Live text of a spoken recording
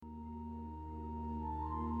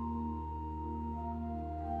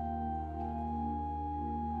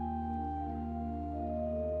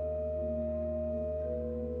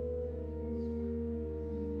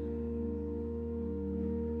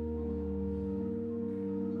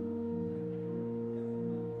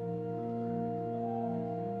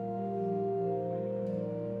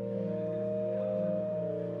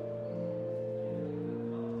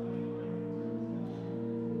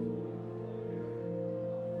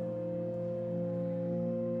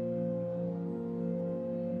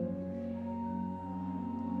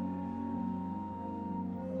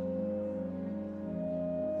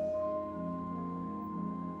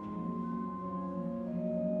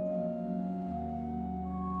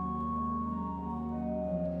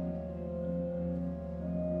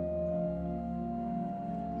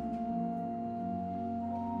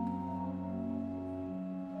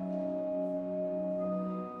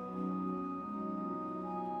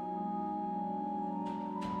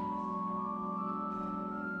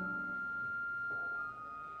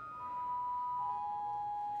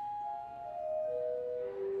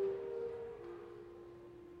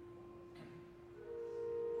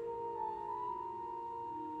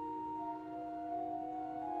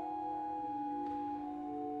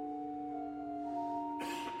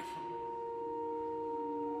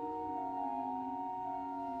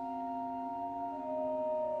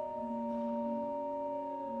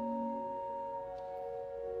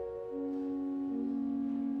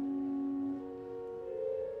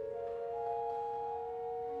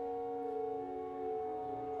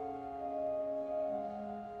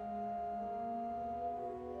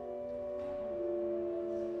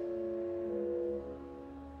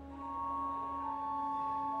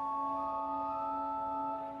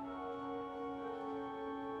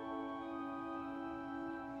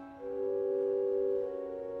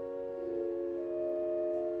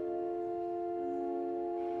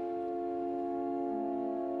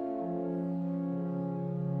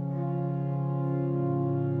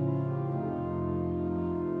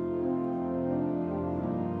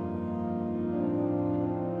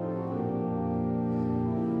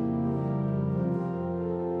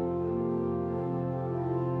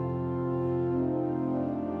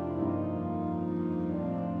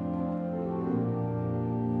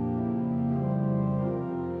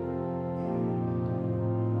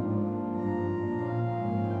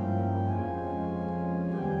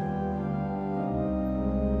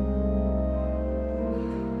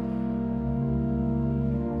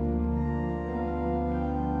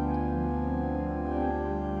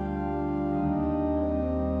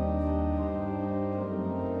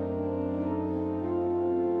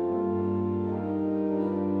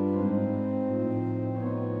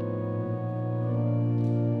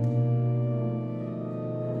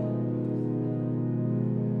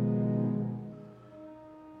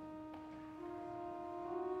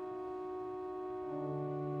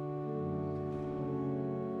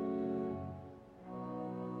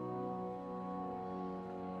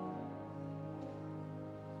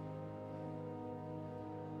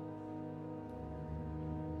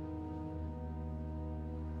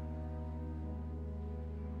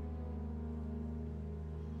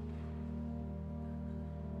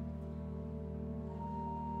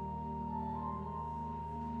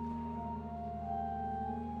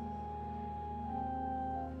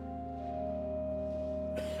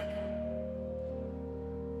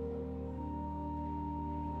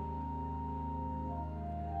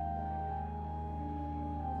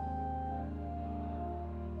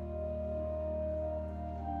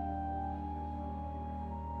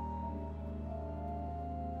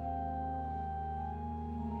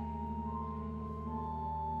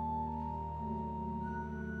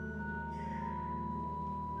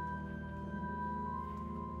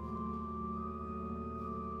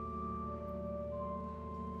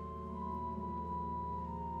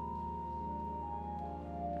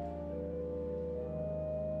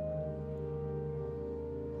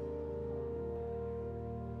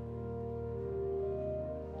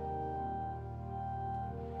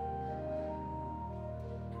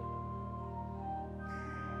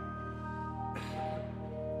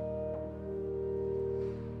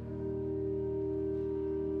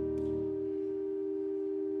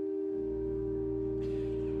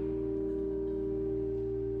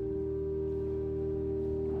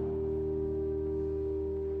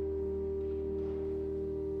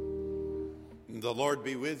The Lord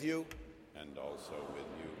be with you, and also with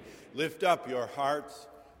you. Lift up your hearts.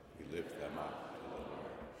 We lift them up to the Lord.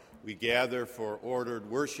 We gather for ordered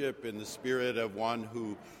worship in the spirit of one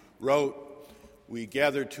who wrote, "We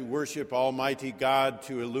gather to worship Almighty God,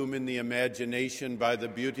 to illumine the imagination by the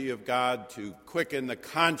beauty of God, to quicken the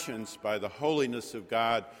conscience by the holiness of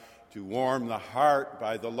God, to warm the heart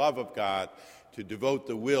by the love of God, to devote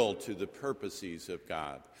the will to the purposes of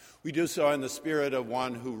God." We do so in the spirit of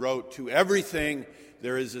one who wrote, "To everything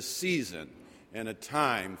there is a season and a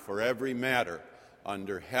time for every matter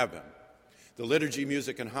under heaven." The liturgy,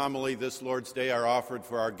 music, and homily this Lord's Day are offered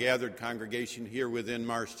for our gathered congregation here within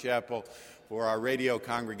Marsh Chapel, for our radio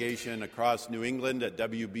congregation across New England at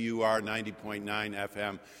WBUR 90.9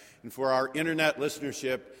 FM, and for our internet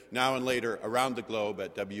listenership now and later around the globe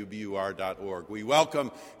at WBUR.org. We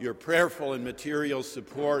welcome your prayerful and material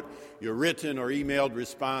support, your written or emailed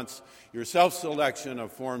response, your self-selection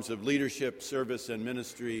of forms of leadership, service, and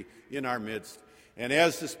ministry in our midst, and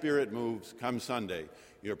as the Spirit moves, come Sunday,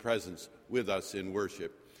 your presence with us in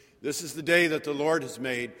worship. This is the day that the Lord has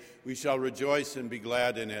made. We shall rejoice and be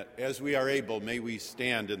glad in it. As we are able, may we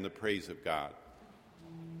stand in the praise of God.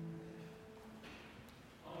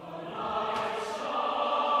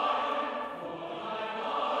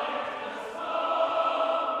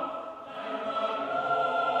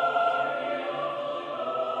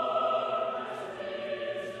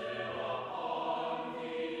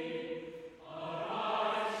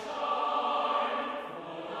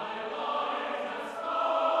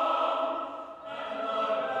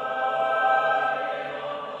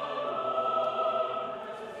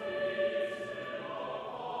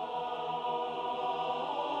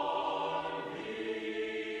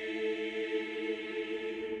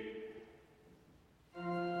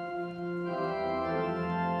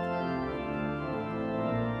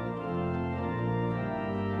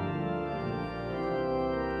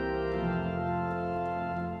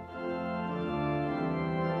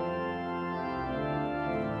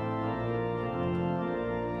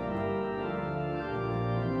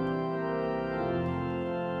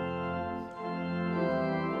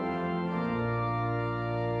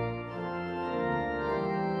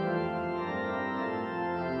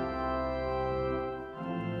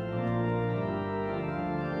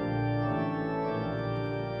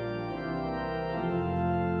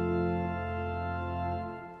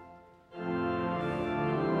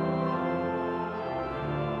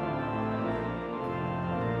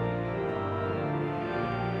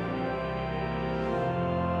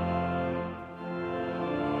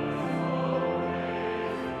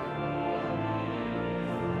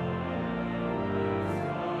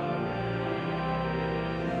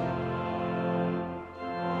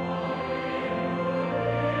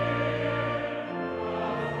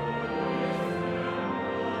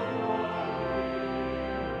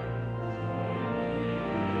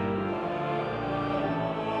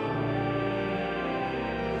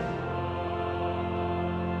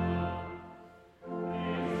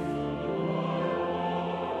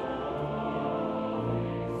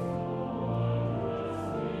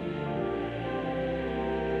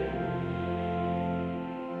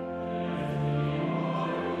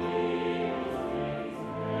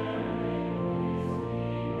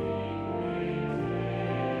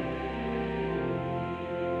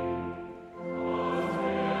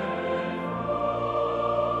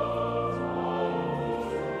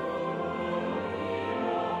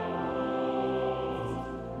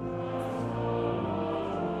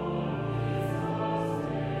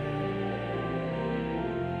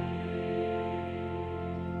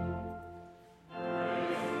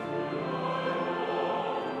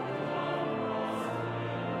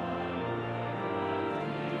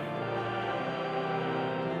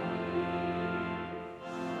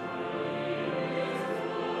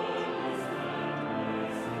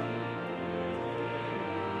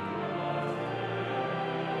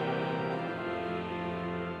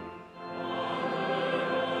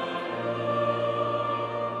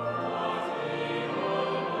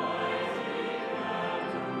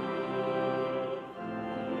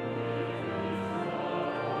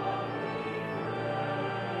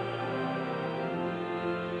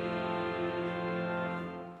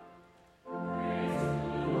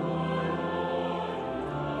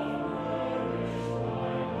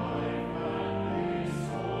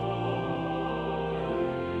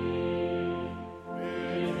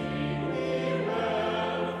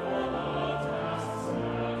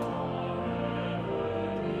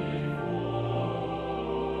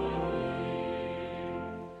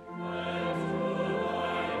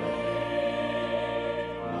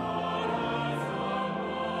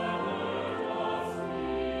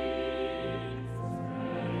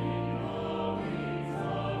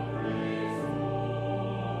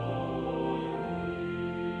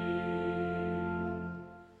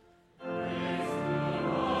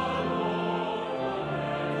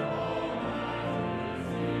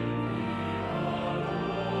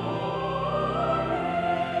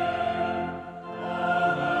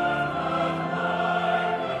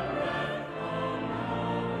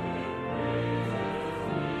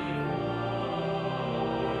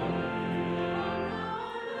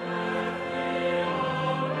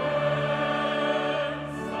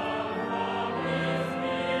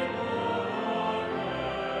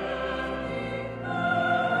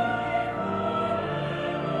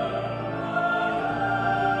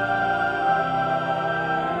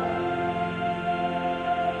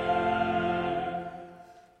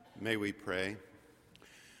 May we pray.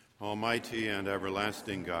 Almighty and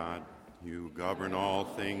everlasting God, you govern all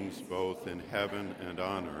things both in heaven and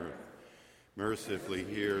on earth. Mercifully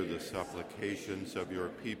hear the supplications of your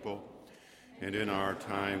people, and in our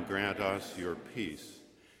time grant us your peace.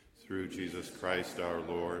 Through Jesus Christ our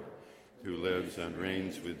Lord, who lives and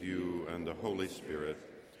reigns with you and the Holy Spirit,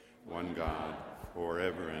 one God,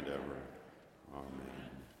 forever and ever.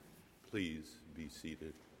 Amen. Please be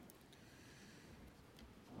seated.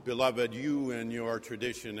 Beloved, you in your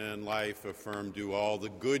tradition and life affirm do all the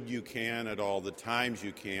good you can at all the times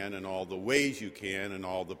you can, in all the ways you can, in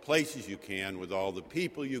all the places you can, with all the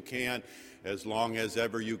people you can, as long as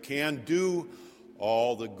ever you can. Do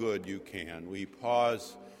all the good you can. We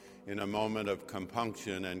pause in a moment of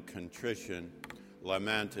compunction and contrition,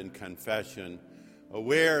 lament and confession,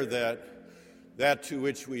 aware that to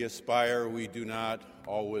which we aspire we do not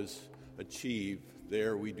always achieve,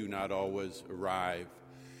 there we do not always arrive.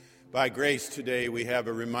 By grace today we have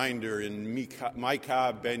a reminder in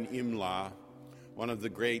Micah ben Imlah, one of the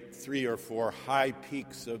great 3 or 4 high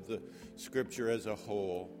peaks of the Scripture as a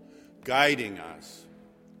whole, guiding us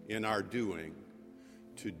in our doing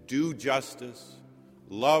to do justice,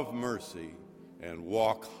 love mercy, and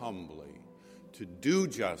walk humbly. To do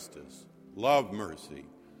justice, love mercy,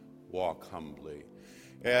 walk humbly.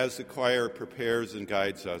 As the choir prepares and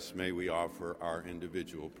guides us, may we offer our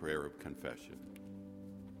individual prayer of confession.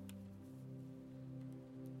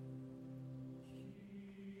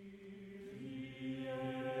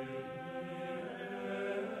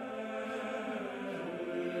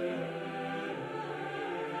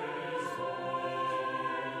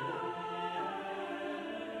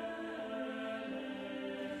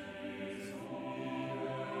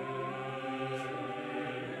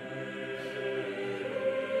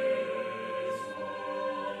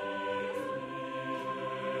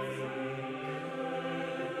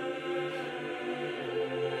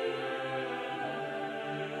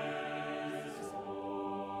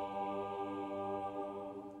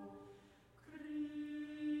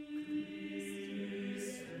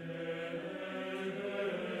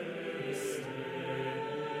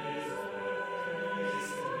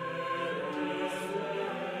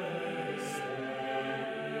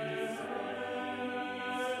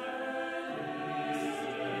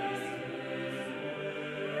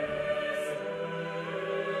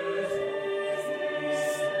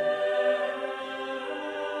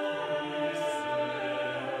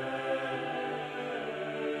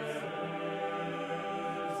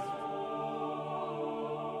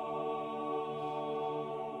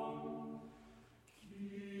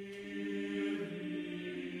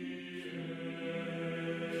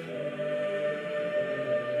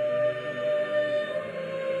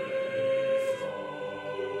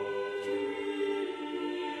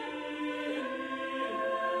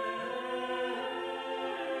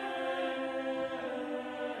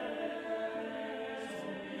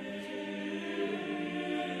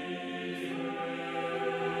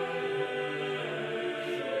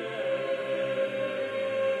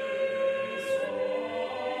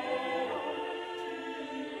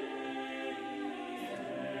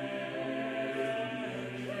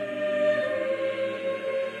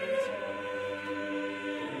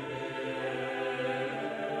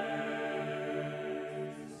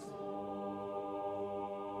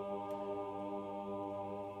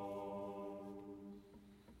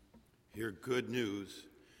 Hear good news.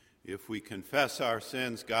 If we confess our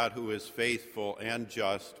sins, God, who is faithful and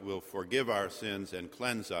just, will forgive our sins and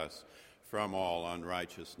cleanse us from all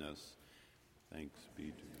unrighteousness. Thanks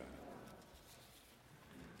be to God.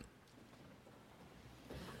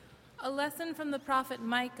 A lesson from the prophet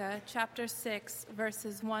Micah, chapter 6,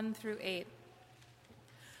 verses 1 through 8.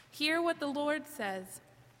 Hear what the Lord says.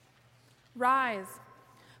 Rise,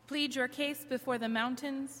 plead your case before the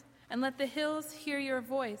mountains, and let the hills hear your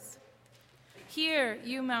voice. Hear,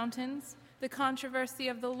 you mountains, the controversy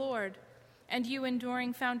of the Lord, and you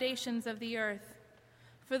enduring foundations of the earth.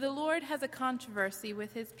 For the Lord has a controversy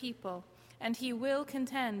with his people, and he will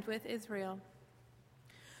contend with Israel.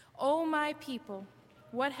 O my people,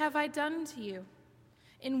 what have I done to you?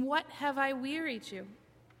 In what have I wearied you?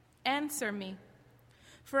 Answer me.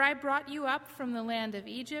 For I brought you up from the land of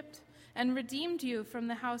Egypt and redeemed you from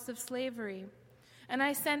the house of slavery. And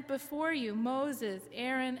I sent before you Moses,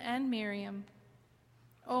 Aaron, and Miriam.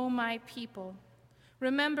 O my people,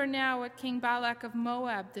 remember now what King Balak of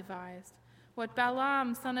Moab devised, what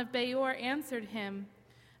Balaam, son of Beor, answered him,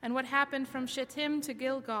 and what happened from Shittim to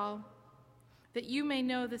Gilgal, that you may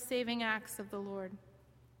know the saving acts of the Lord.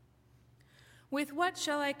 With what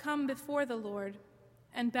shall I come before the Lord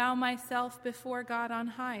and bow myself before God on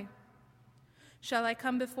high? Shall I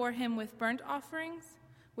come before him with burnt offerings,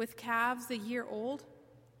 with calves a year old?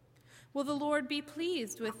 Will the Lord be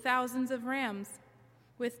pleased with thousands of rams,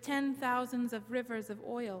 with 10,000s of rivers of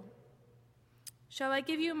oil? Shall I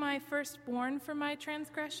give you my firstborn for my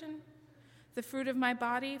transgression, the fruit of my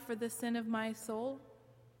body for the sin of my soul?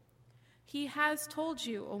 He has told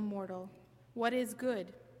you, O mortal, what is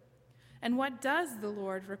good, and what does the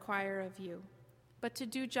Lord require of you, but to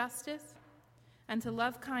do justice, and to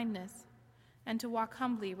love kindness, and to walk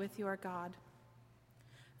humbly with your God.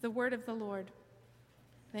 The word of the Lord.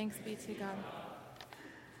 Thanks be to God. Alleluia.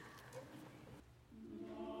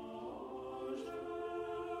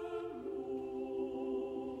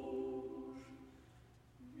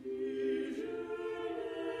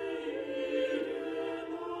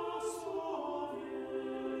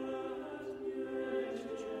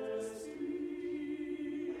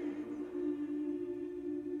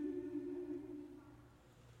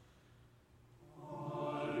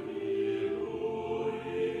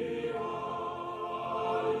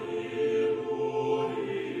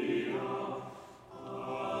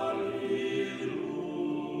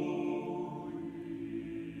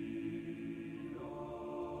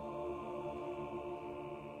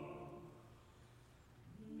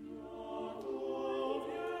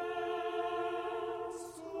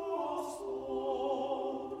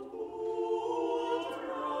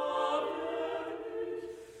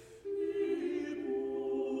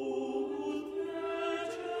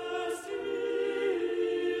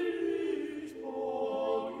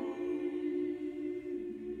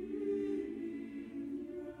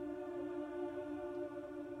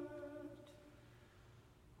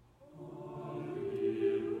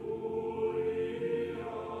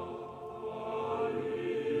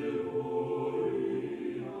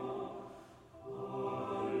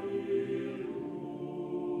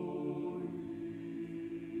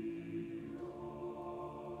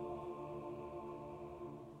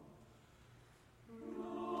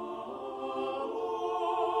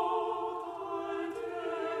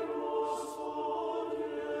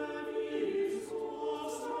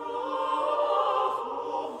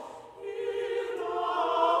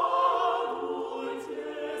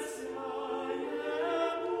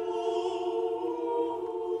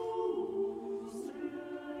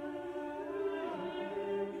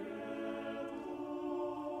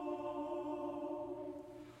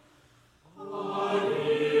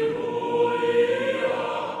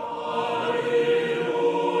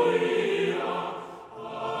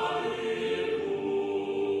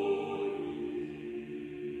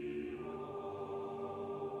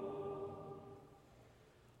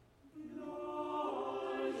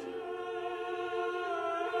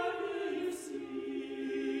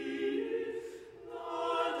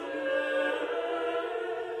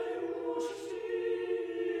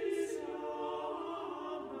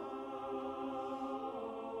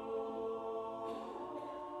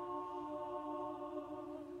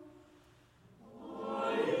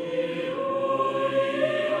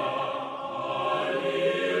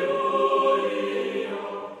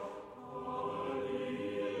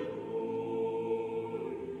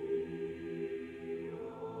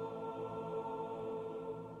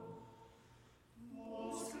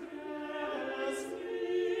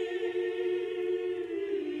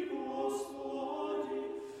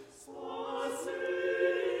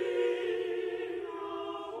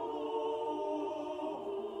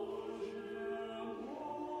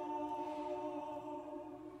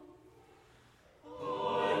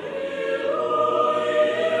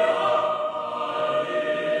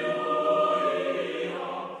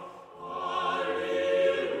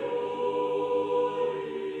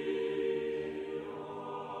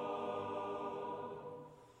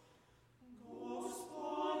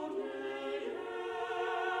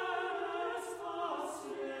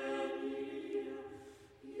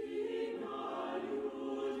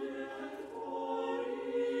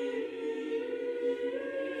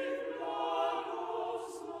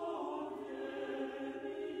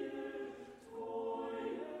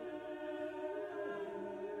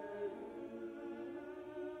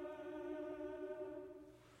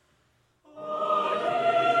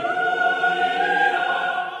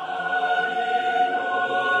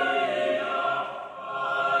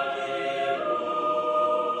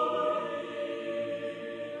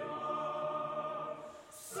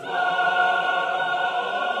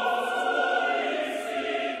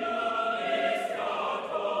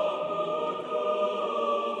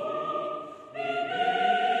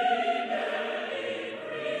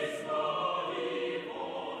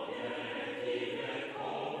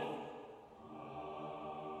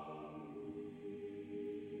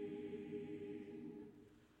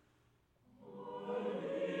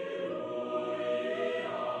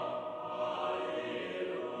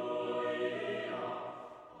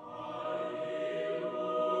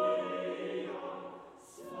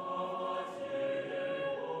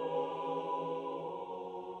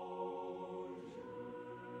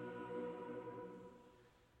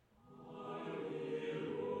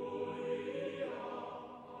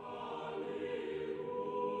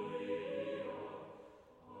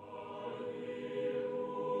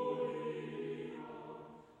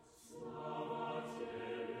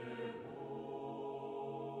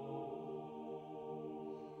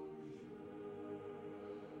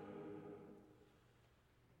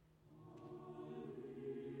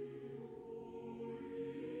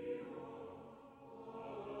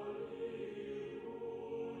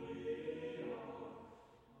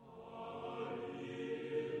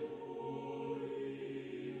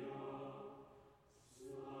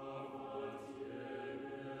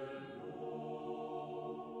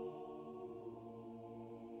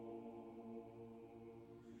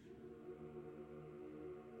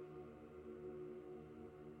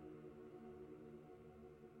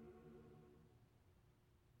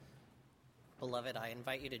 Beloved, I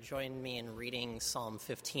invite you to join me in reading Psalm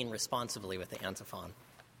 15 responsively with the antiphon.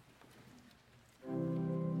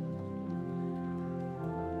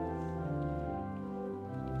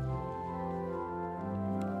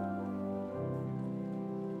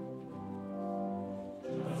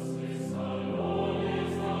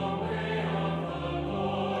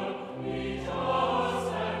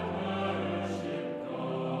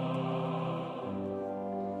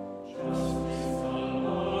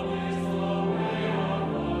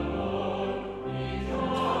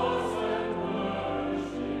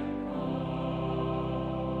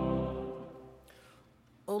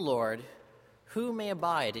 O Lord, who may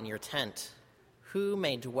abide in your tent? Who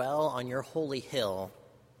may dwell on your holy hill?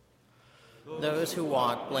 Those who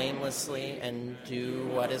walk blamelessly and do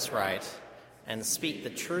what is right, and speak the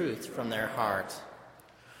truth from their heart,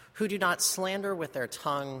 who do not slander with their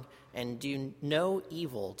tongue and do no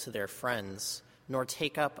evil to their friends, nor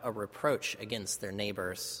take up a reproach against their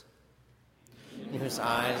neighbors, in whose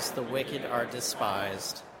eyes the wicked are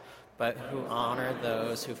despised, but who honor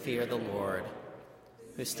those who fear the Lord,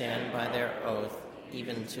 who stand by their oath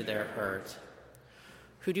even to their hurt,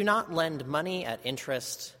 who do not lend money at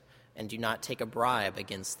interest and do not take a bribe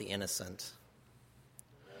against the innocent.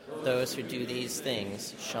 Those who do these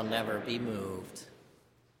things shall never be moved.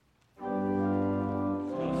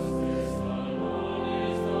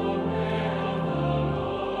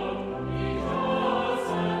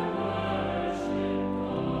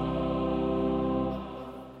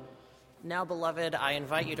 Now, beloved, I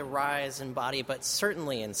invite you to rise in body, but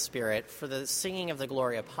certainly in spirit, for the singing of the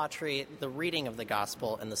Gloria Patri, the reading of the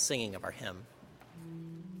Gospel, and the singing of our hymn.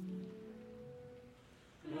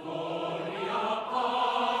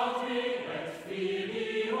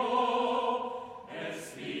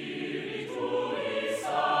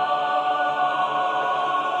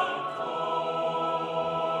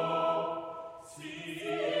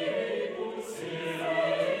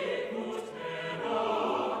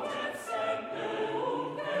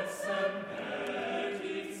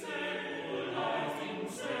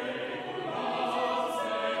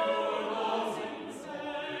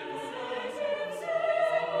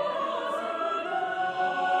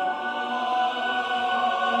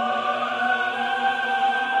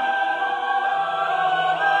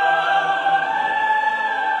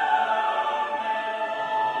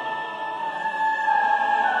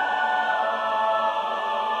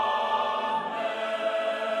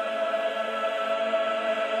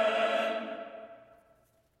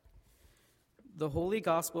 The Holy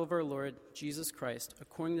Gospel of our Lord Jesus Christ,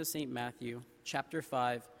 according to St. Matthew, chapter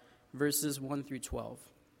 5, verses 1 through 12.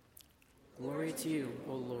 Glory to you,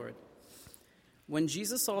 O Lord. When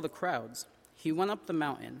Jesus saw the crowds, he went up the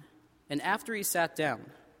mountain, and after he sat down,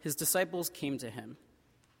 his disciples came to him.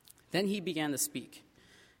 Then he began to speak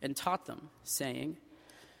and taught them, saying,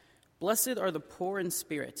 Blessed are the poor in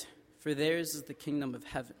spirit, for theirs is the kingdom of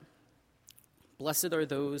heaven. Blessed are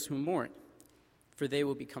those who mourn, for they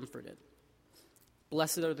will be comforted.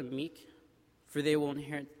 Blessed are the meek, for they will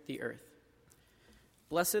inherit the earth.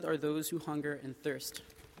 Blessed are those who hunger and thirst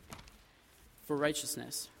for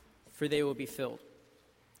righteousness, for they will be filled.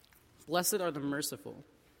 Blessed are the merciful,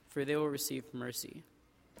 for they will receive mercy.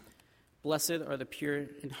 Blessed are the pure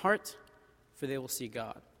in heart, for they will see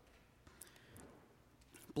God.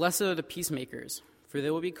 Blessed are the peacemakers, for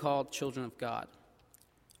they will be called children of God.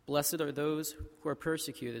 Blessed are those who are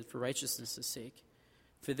persecuted for righteousness' sake,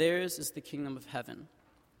 for theirs is the kingdom of heaven.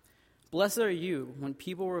 Blessed are you when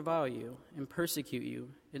people revile you and persecute you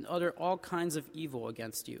and utter all kinds of evil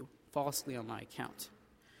against you, falsely on my account.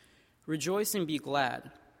 Rejoice and be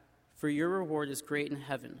glad, for your reward is great in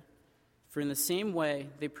heaven, for in the same way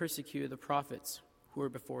they persecuted the prophets who were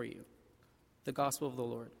before you. The Gospel of the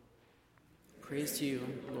Lord. Praise to you,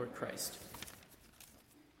 Lord Christ.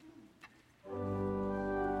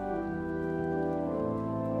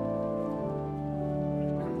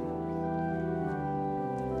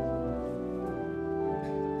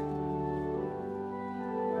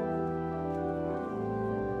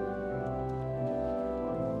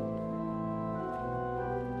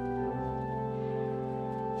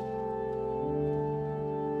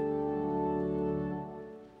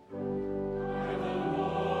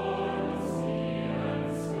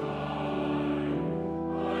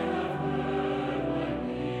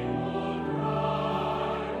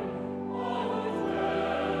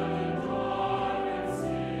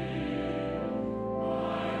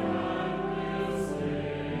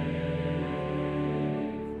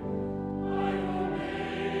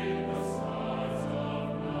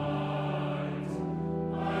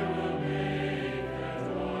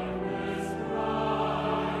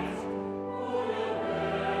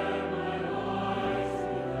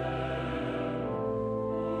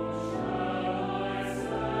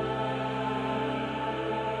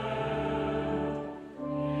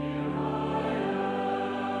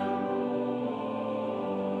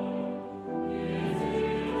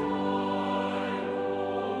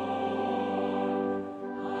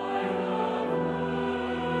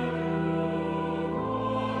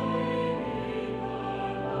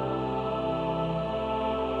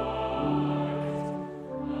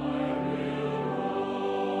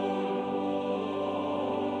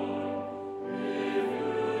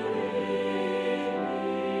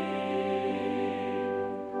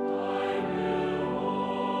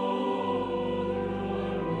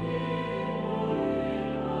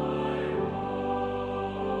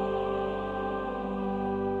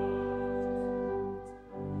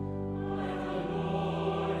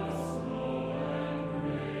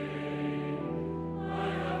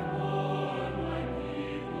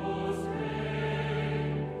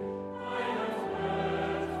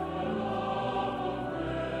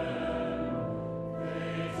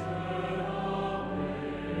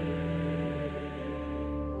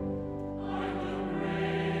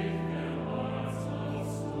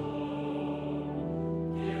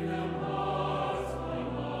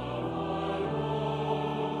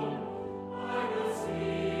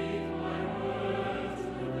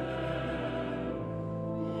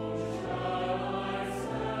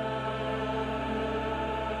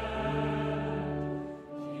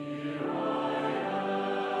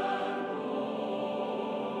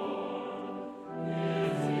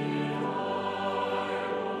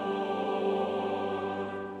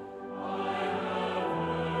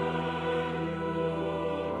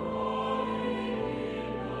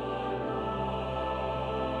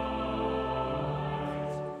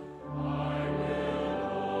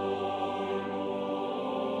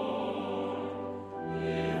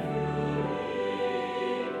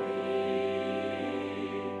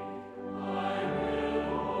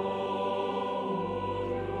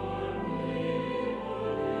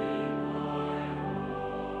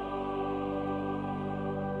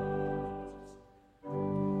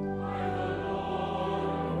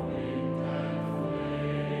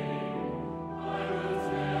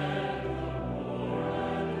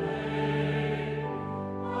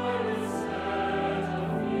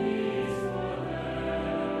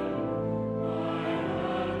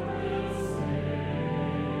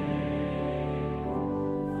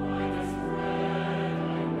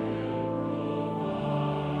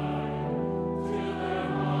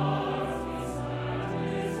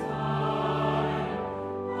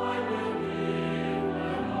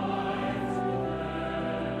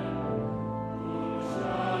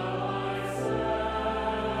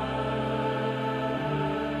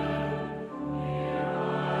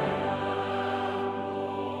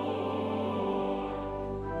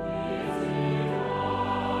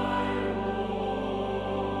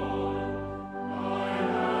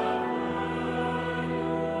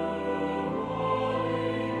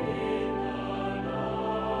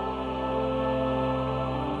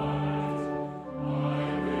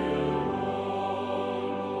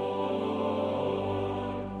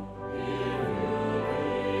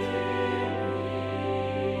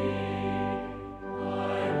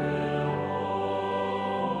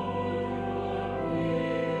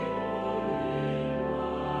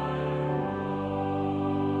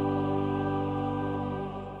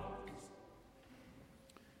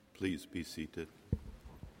 Please be seated.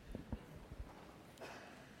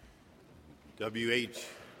 W.H.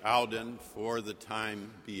 Auden, for the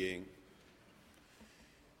time being.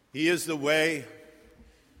 He is the way.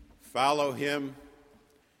 Follow him.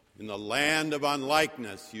 In the land of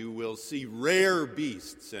unlikeness, you will see rare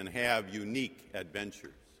beasts and have unique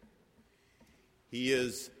adventures. He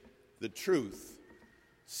is the truth.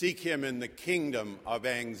 Seek him in the kingdom of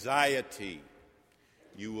anxiety.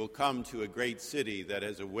 You will come to a great city that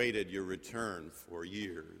has awaited your return for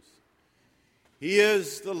years. He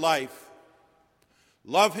is the life.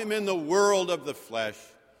 Love him in the world of the flesh,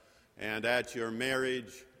 and at your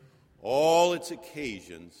marriage, all its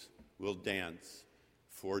occasions will dance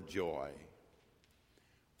for joy.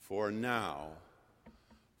 For now,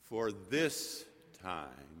 for this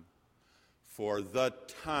time, for the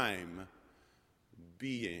time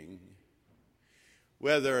being,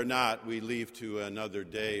 whether or not we leave to another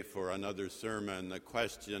day for another sermon the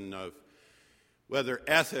question of whether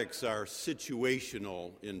ethics are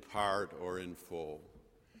situational in part or in full.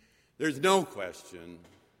 There's no question,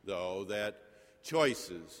 though, that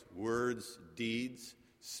choices, words, deeds,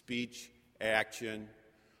 speech, action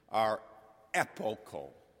are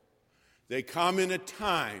epochal. They come in a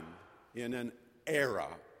time, in an era,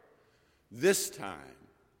 this time,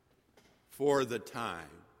 for the time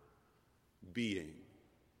being.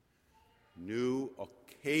 New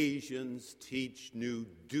occasions teach new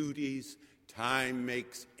duties. Time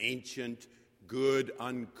makes ancient good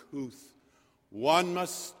uncouth. One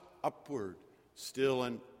must upward, still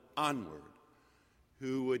and onward,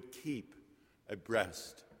 who would keep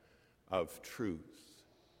abreast of truth.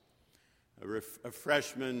 A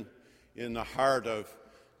freshman in the heart of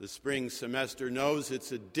the spring semester knows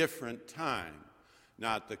it's a different time.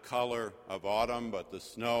 Not the color of autumn, but the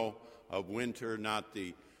snow of winter. Not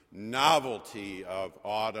the novelty of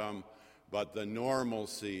autumn, but the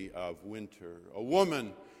normalcy of winter. A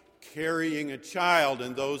woman carrying a child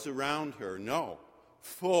and those around her know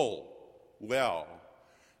full well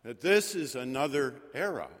that this is another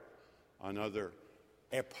era, another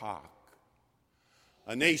epoch.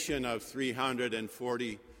 A nation of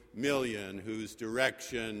 340 million whose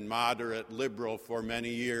direction, moderate liberal for many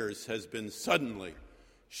years, has been suddenly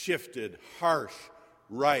shifted harsh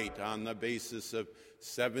right on the basis of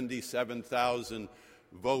 77,000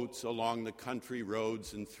 votes along the country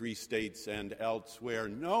roads in 3 states and elsewhere,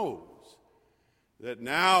 knows that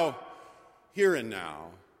now, here and now,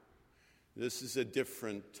 this is a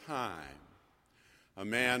different time. A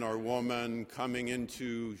man or woman coming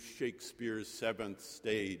into Shakespeare's 7th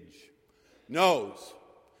stage knows,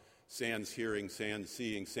 sans hearing, sans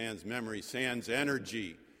seeing, sans memory, sans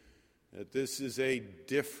energy, that this is a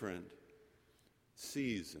different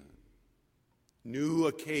season. New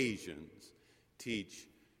occasions teach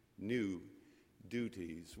new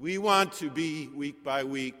duties. We want to be, week by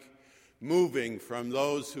week, moving from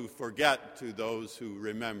those who forget to those who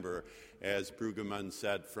remember, as Brueggemann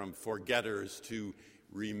said, from forgetters to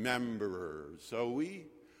rememberers. So we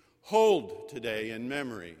hold today in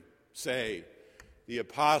memory, say, the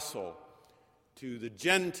apostle to the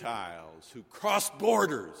Gentiles who crossed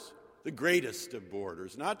borders, the greatest of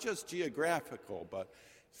borders, not just geographical, but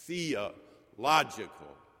theological,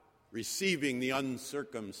 receiving the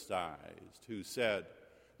uncircumcised, who said,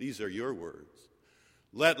 these are your words,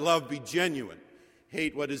 let love be genuine,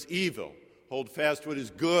 hate what is evil, hold fast what is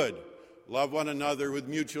good, love one another with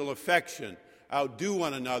mutual affection, outdo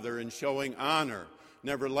one another in showing honor,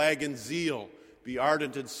 never lag in zeal, be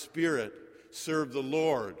ardent in spirit, serve the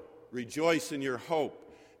Lord, rejoice in your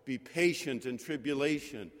hope, be patient in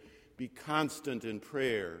tribulation, be constant in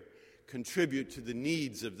prayer, contribute to the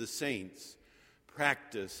needs of the saints,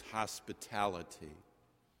 practice hospitality.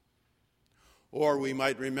 Or we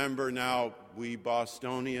might remember now, we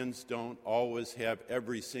Bostonians don't always have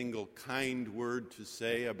every single kind word to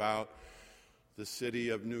say about the city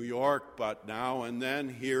of New York, but now and then,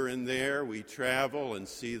 here and there, we travel and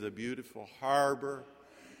see the beautiful harbor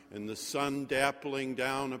and the sun dappling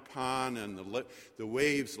down upon and the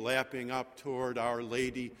waves lapping up toward Our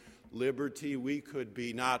Lady Liberty. We could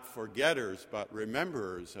be not forgetters, but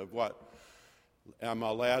rememberers of what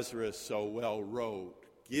Emma Lazarus so well wrote.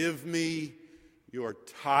 Give me your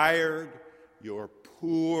tired, your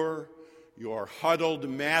poor, your huddled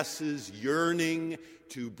masses yearning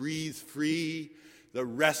to breathe free, the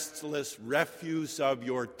restless refuse of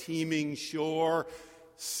your teeming shore.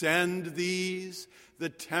 Send these, the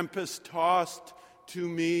tempest-tossed, to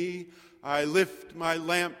me. I lift my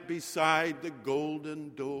lamp beside the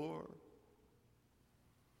golden door.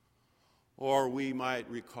 Or we might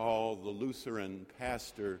recall the Lutheran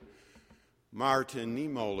pastor Martin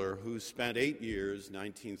Niemöller, who spent 8 years,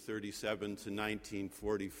 1937 to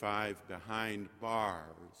 1945, behind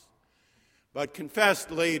bars, but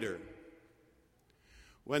confessed later,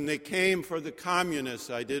 "When they came for the communists,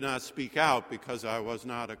 I did not speak out because I was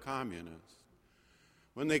not a communist.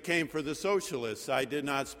 When they came for the socialists, I did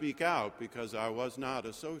not speak out because I was not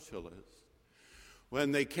a socialist.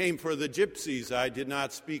 When they came for the gypsies, I did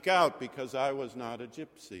not speak out because I was not a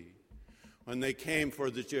gypsy. When they came for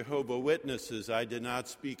the Jehovah Witnesses, I did not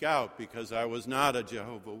speak out because I was not a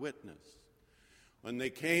Jehovah Witness. When they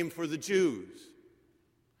came for the Jews,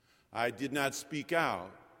 I did not speak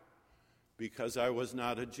out because I was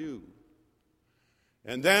not a Jew.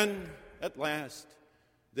 And then, at last,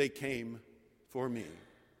 they came for me,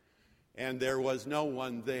 and there was no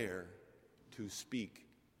one there to speak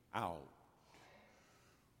out."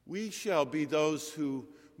 We shall be those who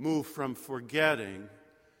move from forgetting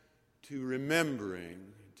to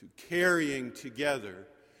remembering, to carrying together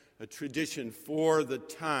a tradition for the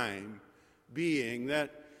time being, that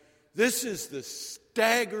this is the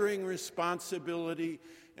staggering responsibility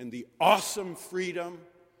and the awesome freedom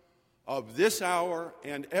of this hour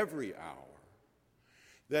and every hour,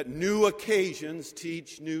 that new occasions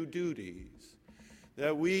teach new duties,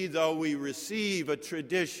 that we, though we receive a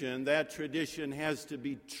tradition, that tradition has to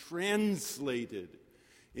be translated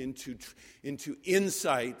into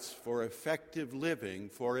insights for effective living,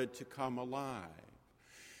 for it to come alive.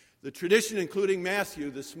 The tradition, including Matthew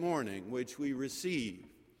this morning, which we receive,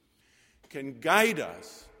 can guide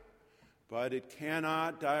us, but it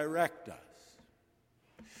cannot direct us.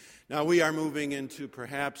 Now, we are moving into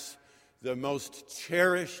perhaps the most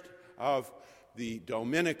cherished of the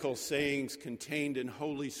Dominical sayings contained in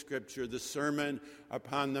Holy Scripture, the Sermon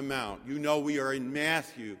upon the Mount. You know we are in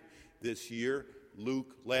Matthew this year,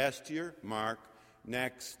 Luke last year, Mark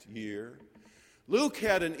next year. Luke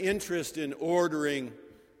had an interest in ordering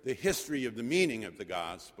the history of the meaning of the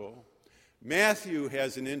gospel. Matthew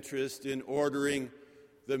has an interest in ordering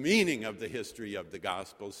the meaning of the history of the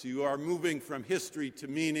gospel. So you are moving from history to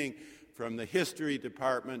meaning, from the history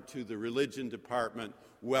department to the religion department.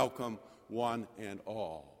 Welcome, one and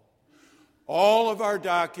all. All of our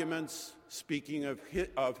documents, speaking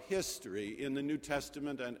of history in the New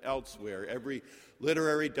Testament and elsewhere, every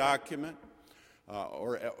literary document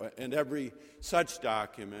and every such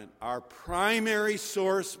document, our primary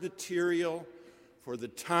source material for the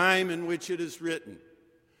time in which it is written,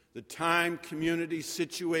 the time, community,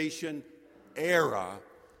 situation, era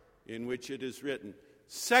in which it is written.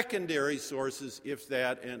 Secondary sources, if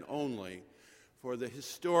that and only, for the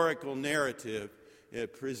historical narrative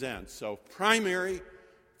it presents. So primary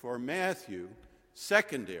for Matthew,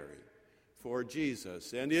 secondary for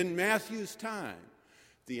Jesus. And in Matthew's time,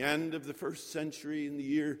 the end of the first century, in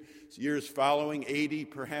the years following 80,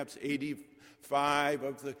 perhaps 85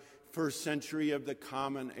 of the first century of the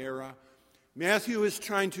Common Era, Matthew is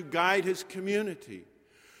trying to guide his community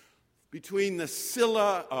between the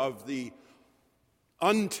Scylla of the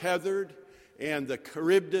untethered and the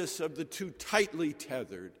Charybdis of the too tightly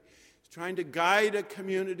tethered. He's trying to guide a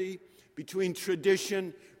community between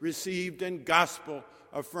tradition received and gospel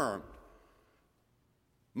affirmed.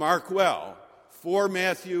 Mark well, for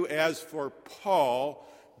Matthew as for Paul,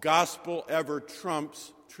 gospel ever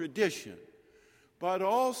trumps tradition. But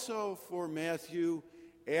also for Matthew,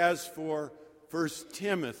 as for 1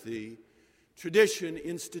 Timothy, tradition,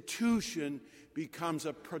 institution becomes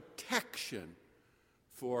a protection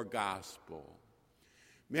for gospel.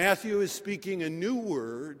 Matthew is speaking a new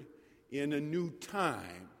word in a new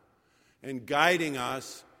time and guiding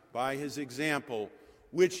us by his example,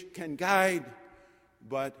 which can guide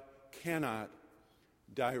but cannot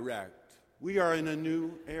direct. We are in a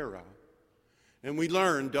new era, and we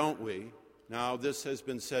learn, don't we? Now, this has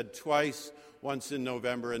been said twice, once in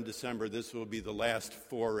November and December. This will be the last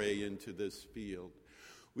foray into this field.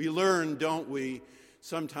 We learn, don't we,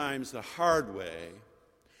 sometimes the hard way,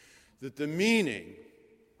 that the meaning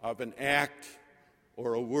of an act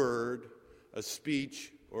or a word, a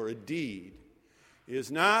speech or a deed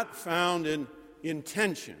is not found in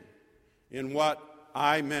intention, in what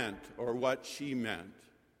I meant or what she meant.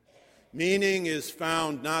 Meaning is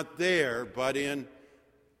found not there, but in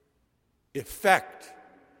effect,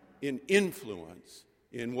 in influence,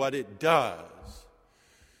 in what it does.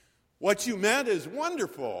 What you meant is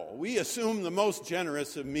wonderful. We assume the most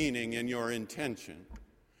generous of meaning in your intention.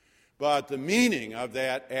 But the meaning of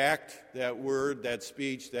that act, that word, that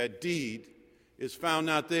speech, that deed is found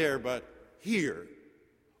not there, but here.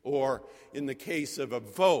 Or in the case of a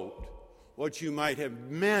vote, what you might have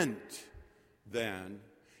meant then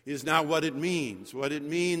is not what it means. What it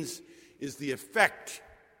means is the effect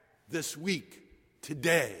this week,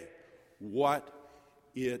 today, what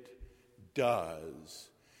it does.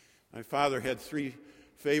 My father had 3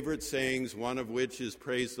 favorite sayings, one of which is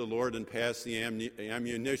praise the Lord and pass the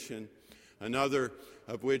ammunition, another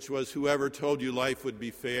of which was whoever told you life would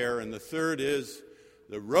be fair, and the third is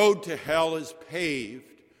the road to hell is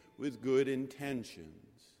paved with good intentions.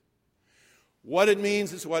 What it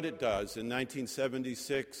means is what it does. In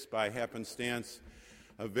 1976, by happenstance,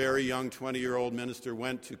 a very young 20-year-old minister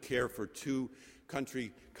went to care for 2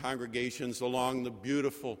 country congregations along the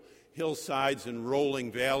beautiful hillsides and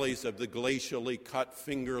rolling valleys of the glacially cut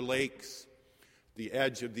Finger Lakes, the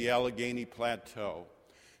edge of the Allegheny Plateau.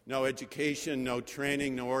 No education, no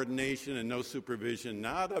training, no ordination, and no supervision.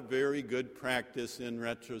 Not a very good practice in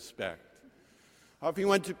retrospect. If he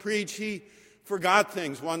went to preach, he forgot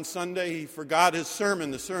things. One Sunday, he forgot his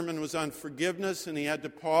sermon. The sermon was on forgiveness, and he had to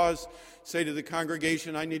pause, say to the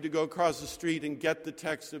congregation, I need to go across the street and get the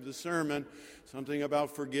text of the sermon, something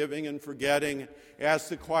about forgiving and forgetting. Asked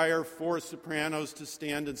the choir, 4 sopranos, to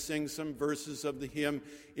stand and sing some verses of the hymn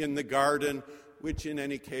In the Garden, which in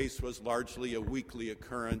any case was largely a weekly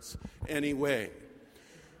occurrence anyway.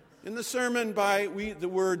 In the sermon, the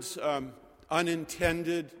words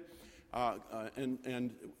unintended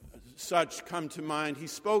and such come to mind. He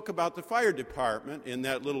spoke about the fire department in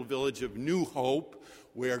that little village of New Hope,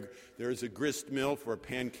 where there's a grist mill for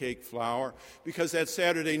pancake flour, because that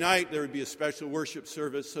Saturday night there would be a special worship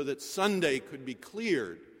service so that Sunday could be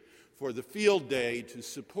cleared for the field day to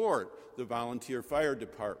support the volunteer fire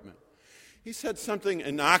department. He said something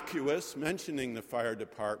innocuous, mentioning the fire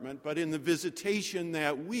department, but in the visitation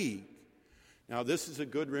that week, now this is a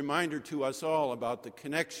good reminder to us all about the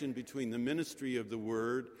connection between the ministry of the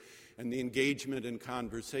Word and the engagement in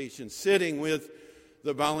conversation. Sitting with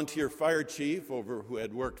the volunteer fire chief, who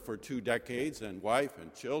had worked for 2 decades, and wife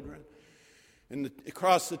and children. And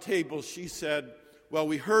across the table she said, well,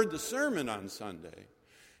 we heard the sermon on Sunday,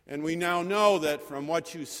 and we now know that from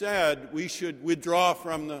what you said, we should withdraw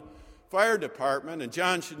from the fire department, and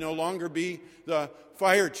John should no longer be the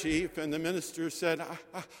fire chief. And the minister said,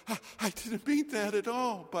 I didn't mean that at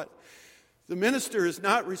all. But the minister is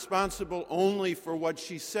not responsible only for what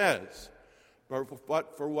she says,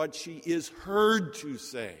 but for what she is heard to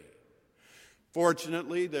say.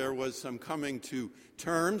 Fortunately, there was some coming to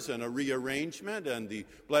terms and a rearrangement and the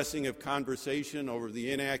blessing of conversation over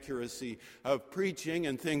the inaccuracy of preaching,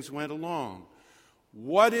 and things went along.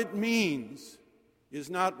 What it means is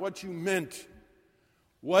not what you meant.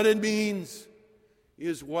 What it means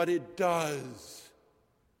is what it does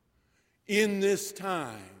in this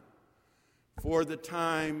time, for the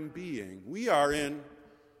time being. We are in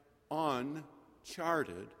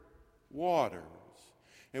uncharted waters.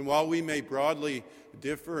 And while we may broadly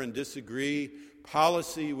differ and disagree,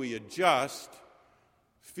 policy we adjust,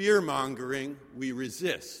 fear-mongering we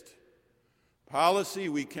resist. Policy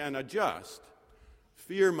we can adjust,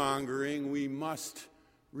 fear-mongering we must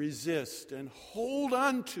resist, and hold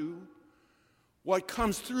on to what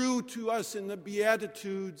comes through to us in the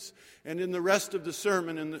Beatitudes and in the rest of the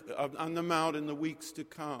Sermon on the Mount in the weeks to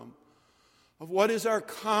come, of what is our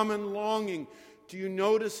common longing. Do you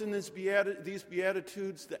notice in these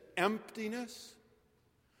Beatitudes the emptiness?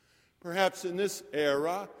 Perhaps in this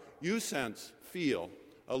era you feel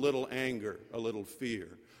a little anger, a little fear,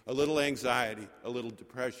 a little anxiety, a little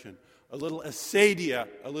depression, a little acedia,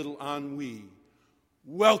 a little ennui.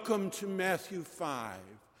 Welcome to Matthew 5.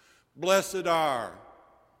 Blessed are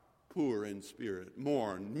poor in spirit,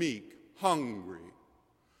 mourn, meek, hungry,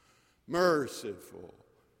 merciful,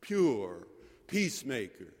 pure,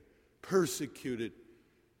 peacemaker, persecuted.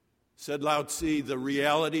 Said Lao Tzu, the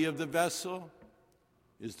reality of the vessel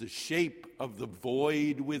is the shape of the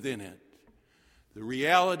void within it. The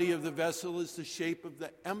reality of the vessel is the shape of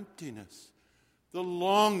the emptiness, the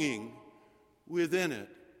longing within it.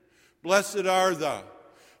 Blessed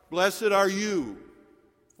are you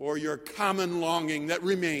for your common longing that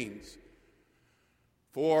remains.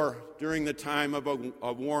 For during the time of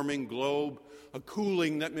a warming globe, a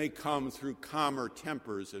cooling that may come through calmer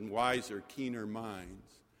tempers and wiser, keener minds.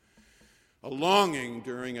 A longing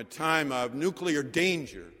during a time of nuclear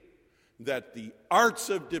danger that the arts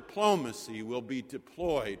of diplomacy will be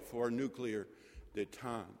deployed for nuclear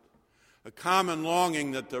detente. A common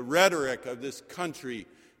longing that the rhetoric of this country,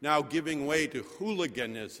 now giving way to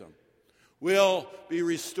hooliganism, will be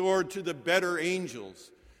restored to the better angels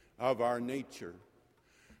of our nature.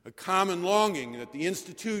 A common longing that the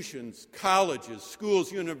institutions, colleges,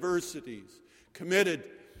 schools, universities committed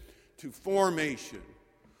to formation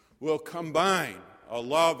will combine a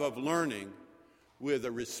love of learning with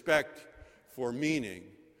a respect for meaning,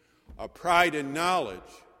 a pride in knowledge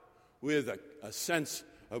with a sense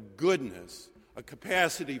of goodness, a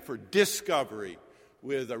capacity for discovery,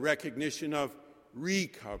 with a recognition of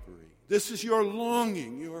recovery. This is your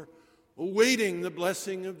longing. You're awaiting the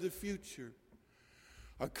blessing of the future.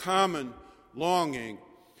 A common longing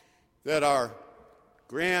that our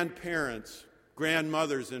grandparents,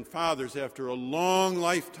 grandmothers, and fathers, after a long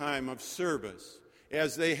lifetime of service,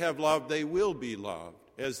 as they have loved, they will be loved.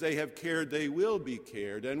 As they have cared, they will be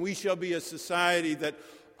cared. And we shall be a society that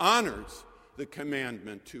honors the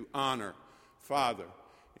commandment to honor father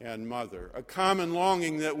and mother. A common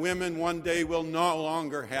longing that women one day will no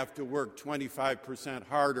longer have to work 25%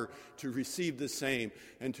 harder to receive the same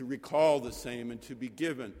and to recall the same and to be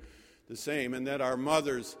given the same. And that our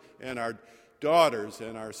mothers and our daughters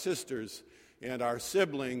and our sisters and our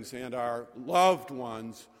siblings and our loved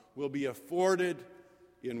ones will be afforded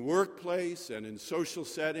in workplace and in social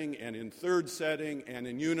setting and in third setting and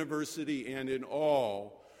in university and in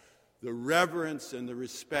all the reverence and the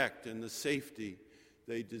respect and the safety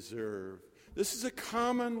they deserve. This is a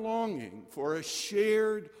common longing for a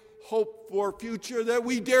shared hope for future that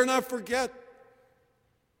we dare not forget.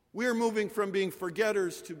 We're moving from being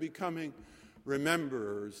forgetters to becoming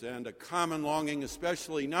rememberers, and a common longing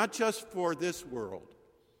especially not just for this world,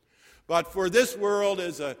 but for this world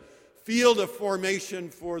as a field of formation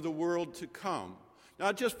for the world to come.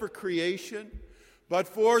 Not just for creation, but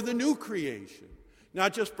for the new creation.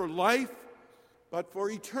 Not just for life, but for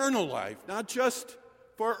eternal life. Not just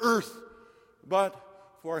for earth, but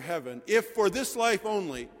for heaven. If for this life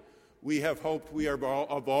only we have hoped, we are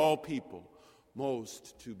of all people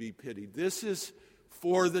most to be pitied. This is,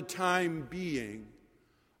 for the time being,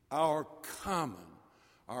 our common,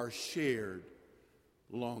 our shared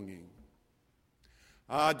longing.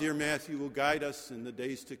 Dear Matthew will guide us in the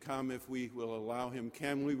days to come if we will allow him.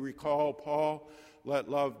 Can we recall Paul, let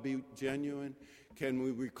love be genuine? Can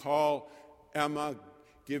we recall Emma,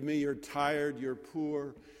 give me your tired, your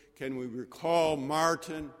poor? Can we recall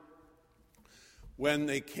Martin, when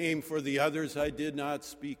they came for the others I did not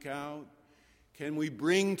speak out? Can we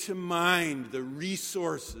bring to mind the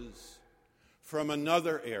resources from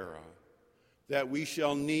another era that we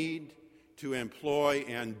shall need to employ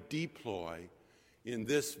and deploy in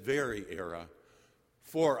this very era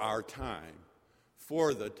for our time,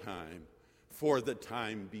 for the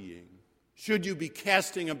time being? Should you be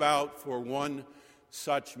casting about for one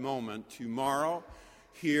such moment tomorrow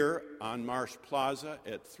here on Marsh Plaza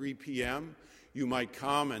at 3 p.m., you might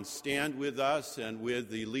come and stand with us and with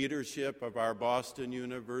the leadership of our Boston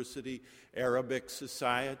University Arabic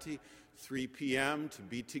Society, 3 p.m., to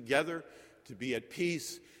be together, to be at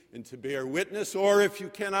peace, and to bear witness. Or if you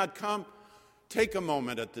cannot come, take a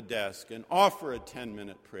moment at the desk and offer a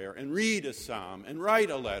 10-minute prayer and read a psalm and write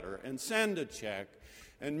a letter and send a check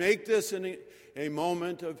and make this a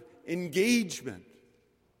moment of engagement.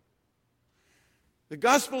 The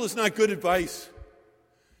gospel is not good advice.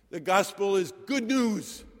 The gospel is good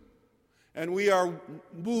news. And we are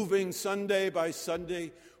moving Sunday by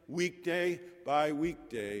Sunday, weekday by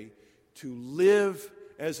weekday, to live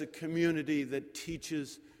as a community that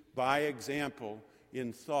teaches by example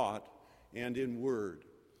in thought and in word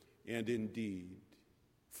and in deed.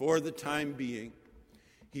 For the time being,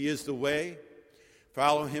 he is the way.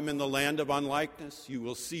 Follow him in the land of unlikeness. You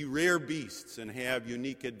will see rare beasts and have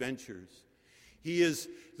unique adventures. He is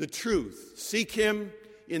the truth. Seek him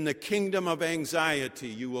in the kingdom of anxiety.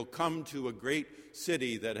 You will come to a great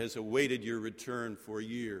city that has awaited your return for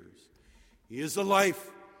years. He is the life.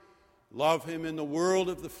 Love him in the world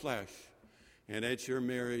of the flesh. And at your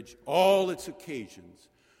marriage, all its occasions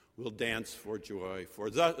will dance for joy. For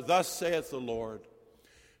thus saith the Lord,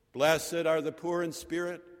 blessed are the poor in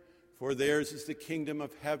spirit, for theirs is the kingdom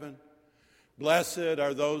of heaven. Blessed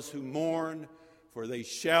are those who mourn, for they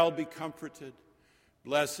shall be comforted.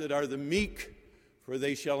 Blessed are the meek, for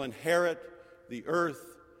they shall inherit the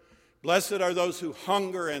earth. Blessed are those who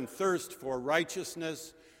hunger and thirst for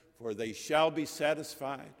righteousness, for they shall be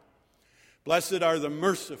satisfied. Blessed are the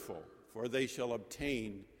merciful, for they shall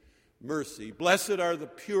obtain mercy. Blessed are the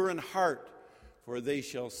pure in heart, for they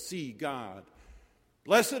shall see God.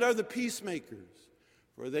 Blessed are the peacemakers,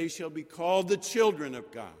 for they shall be called the children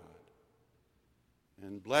of God.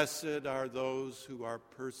 And blessed are those who are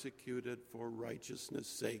persecuted for righteousness'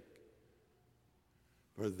 sake,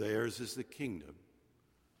 for theirs is the kingdom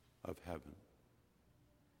of heaven.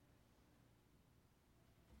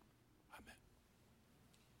 Amen.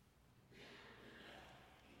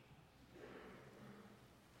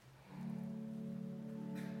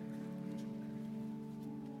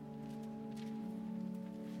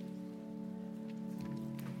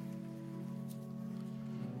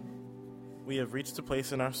 we have reached a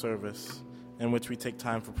place in our service in which we take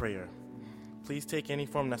time for prayer. Please take any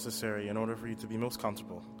form necessary in order for you to be most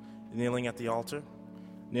comfortable, kneeling at the altar,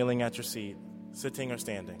 kneeling at your seat, sitting or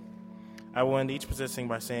standing. I will end each position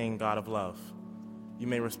by saying, God of love. You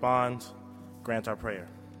may respond, grant our prayer.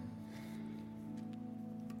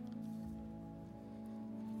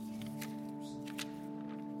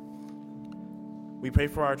 We pray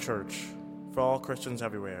for our church, for all Christians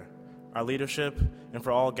everywhere, our leadership, and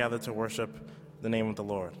for all gathered to worship the name of the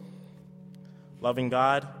Lord. Loving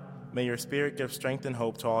God, may your Spirit give strength and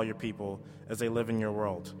hope to all your people as they live in your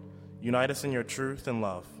world. Unite us in your truth and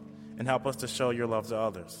love, and help us to show your love to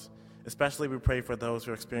others. Especially we pray for those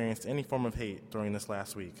who experienced any form of hate during this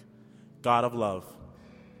last week. God of love,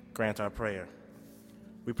 grant our prayer.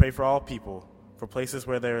 We pray for all people, for places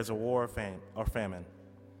where there is a war or famine.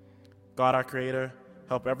 God, our Creator,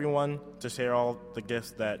 help everyone to share all the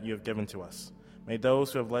gifts that you have given to us. May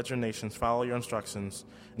those who have led your nations follow your instructions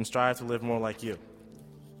and strive to live more like you.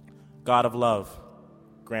 God of love,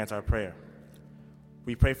 grant our prayer.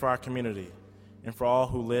 We pray for our community and for all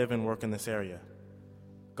who live and work in this area.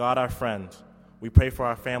 God, our friend, we pray for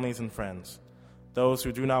our families and friends, those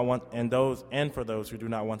who do not want and for those who do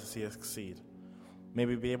not want to see us succeed. May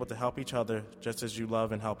we be able to help each other just as you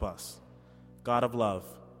love and help us. God of love,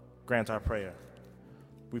 grant our prayer.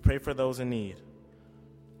 We pray for those in need,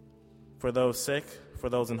 for those sick, for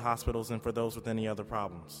those in hospitals, and for those with any other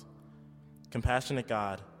problems. Compassionate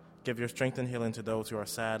God, give your strength and healing to those who are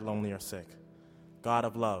sad, lonely, or sick. God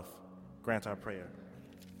of love, grant our prayer.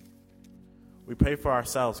 We pray for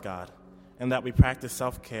ourselves, God, and that we practice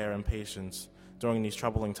self-care and patience during these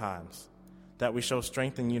troubling times, that we show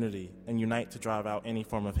strength and unity and unite to drive out any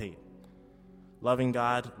form of hate. Loving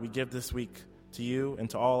God, we give this week to you and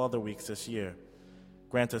to all other weeks this year.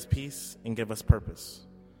 Grant us peace and give us purpose.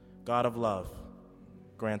 God of love,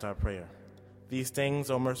 grant our prayer. These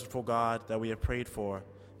things, O merciful God, that we have prayed for,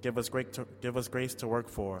 give us grace to work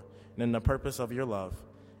for, and in the purpose of your love,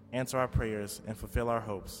 answer our prayers and fulfill our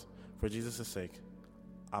hopes. For Jesus' sake,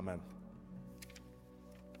 amen.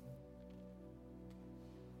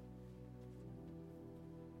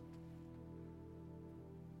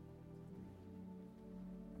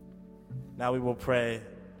 Now we will pray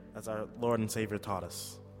as our Lord and Savior taught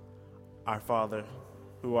us. Our Father,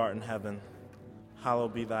 who art in heaven,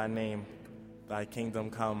 hallowed be thy name. Thy kingdom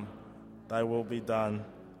come, thy will be done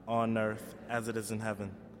on earth as it is in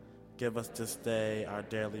heaven. Give us this day our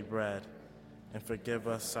daily bread, and forgive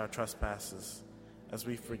us our trespasses, as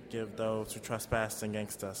we forgive those who trespass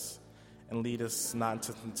against us. And lead us not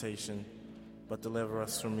into temptation, but deliver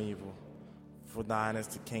us from evil. For thine is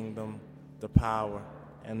the kingdom, the power,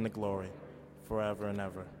 and the glory, forever and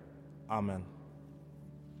ever. Amen.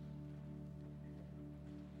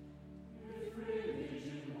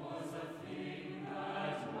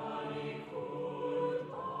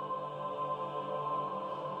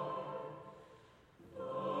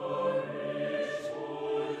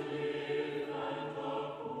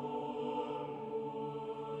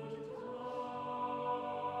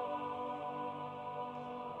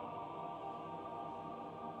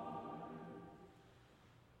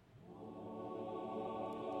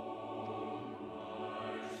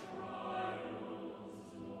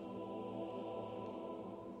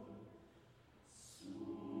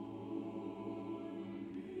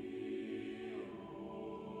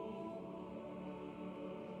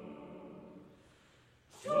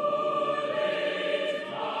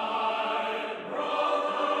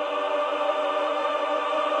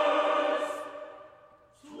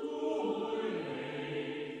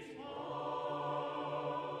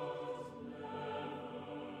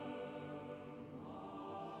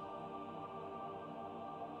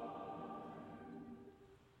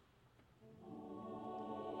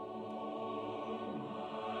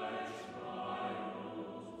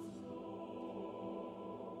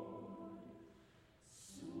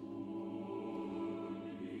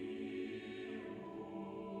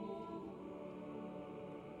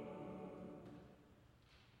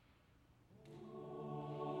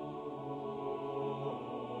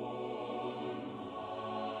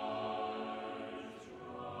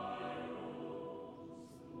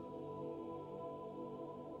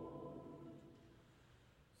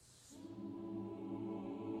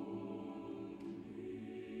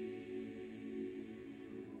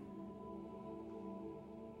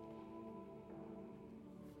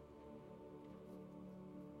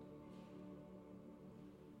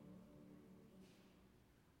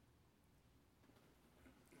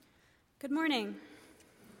 Good morning.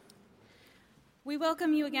 We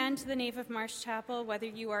welcome you again to the nave of Marsh Chapel, whether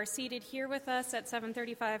you are seated here with us at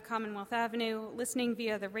 735 Commonwealth Avenue, listening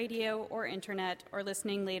via the radio or internet, or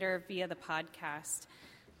listening later via the podcast.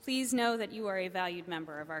 Please know that you are a valued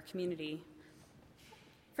member of our community.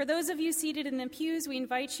 For those of you seated in the pews, we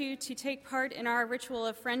invite you to take part in our ritual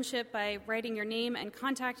of friendship by writing your name and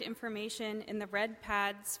contact information in the red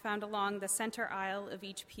pads found along the center aisle of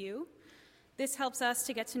each pew. This helps us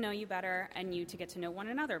to get to know you better and you to get to know one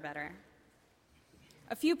another better.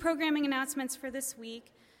 A few programming announcements for this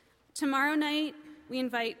week. Tomorrow night, we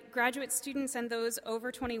invite graduate students and those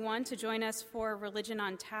over 21 to join us for Religion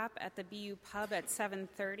on Tap at the BU Pub at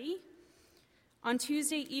 7:30. On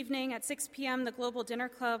Tuesday evening at 6 p.m., the Global Dinner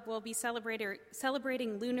Club will be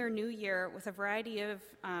celebrating Lunar New Year with a variety of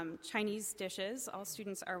Chinese dishes. All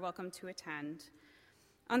students are welcome to attend.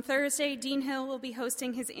 On Thursday, Dean Hill will be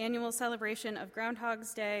hosting his annual celebration of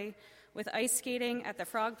Groundhog's Day with ice skating at the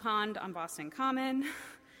Frog Pond on Boston Common.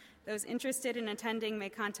 Those interested in attending may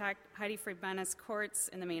contact Heidi Friedmanis Courts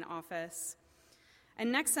in the main office.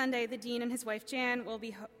 And next Sunday, the dean and his wife Jan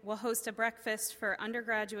will host a breakfast for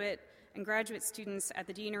undergraduate and graduate students at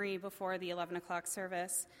the deanery before the 11 o'clock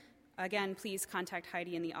service. Again, please contact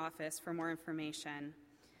Heidi in the office for more information.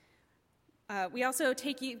 We also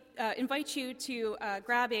invite you to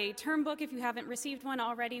grab a term book if you haven't received one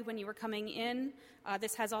already when you were coming in.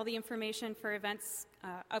 This has all the information for events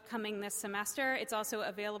upcoming this semester. It's also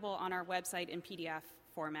available on our website in PDF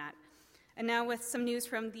format. And now with some news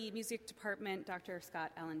from the music department, Dr.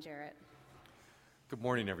 Scott Allen Jarrett. Good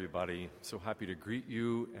morning, everybody. So happy to greet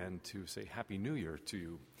you and to say Happy New Year to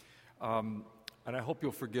you. And I hope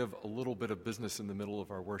you'll forgive a little bit of business in the middle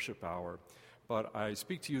of our worship hour. But I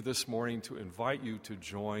speak to you this morning to invite you to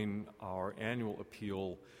join our annual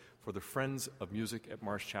appeal for the Friends of Music at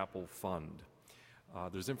Marsh Chapel Fund.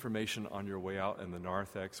 There's information on your way out in the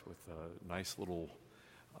narthex with a nice little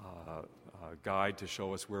guide to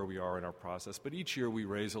show us where we are in our process. But each year we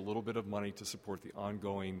raise a little bit of money to support the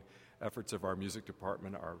ongoing efforts of our music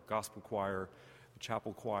department, our gospel choir, the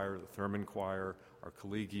chapel choir, the Thurman choir, our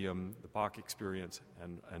collegium, the Bach experience,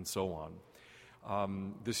 and so on.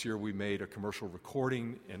 This year we made a commercial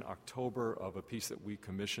recording in October of a piece that we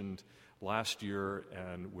commissioned last year,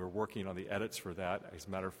 and we're working on the edits for that. As a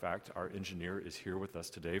matter of fact, our engineer is here with us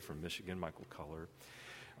today from Michigan, Michael Culler.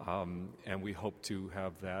 And we hope to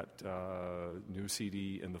have that new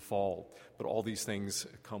CD in the fall. But all these things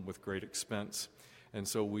come with great expense. And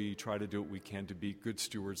so we try to do what we can to be good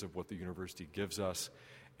stewards of what the university gives us.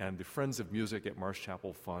 And the Friends of Music at Marsh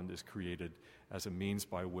Chapel Fund is created as a means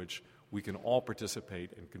by which we can all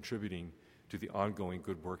participate in contributing to the ongoing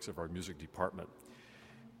good works of our music department.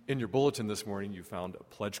 In your bulletin this morning, you found a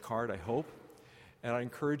pledge card, I hope. And I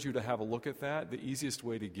encourage you to have a look at that. The easiest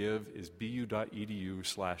way to give is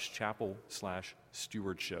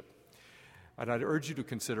bu.edu/chapel/stewardship. And I'd urge you to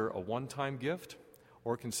consider a one-time gift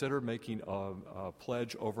or consider making a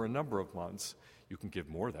pledge over a number of months. You can give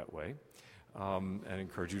more that way, and I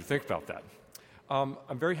encourage you to think about that.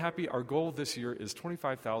 I'm very happy. Our goal this year is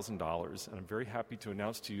 $25,000, and I'm very happy to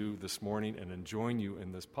announce to you this morning and join you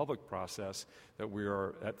in this public process that we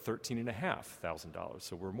are at $13,500.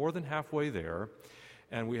 So we're more than halfway there,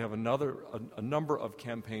 and we have a number of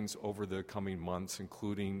campaigns over the coming months,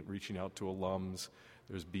 including reaching out to alums.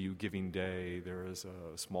 There's BU Giving Day. There is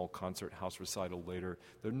a small concert house recital later.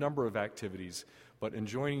 There are a number of activities, but in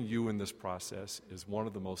joining you in this process is one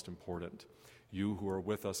of the most important. You who are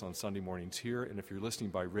with us on Sunday mornings here, and if you're listening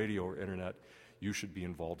by radio or internet, you should be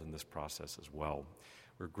involved in this process as well.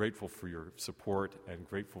 We're grateful for your support and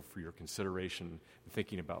grateful for your consideration in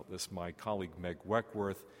thinking about this. My colleague Meg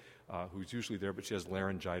Weckworth, who's usually there, but she has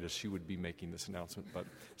laryngitis, she would be making this announcement. But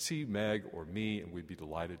see Meg or me, and we'd be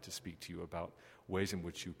delighted to speak to you about ways in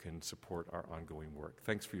which you can support our ongoing work.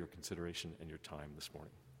 Thanks for your consideration and your time this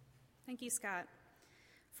morning. Thank you, Scott.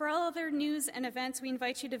 For all other news and events, we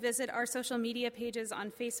invite you to visit our social media pages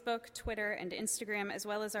on Facebook, Twitter, and Instagram, as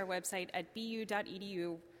well as our website at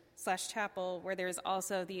bu.edu/chapel, where there is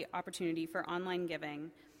also the opportunity for online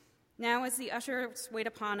giving. Now, as the ushers wait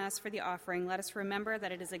upon us for the offering, let us remember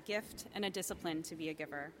that it is a gift and a discipline to be a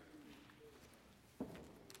giver.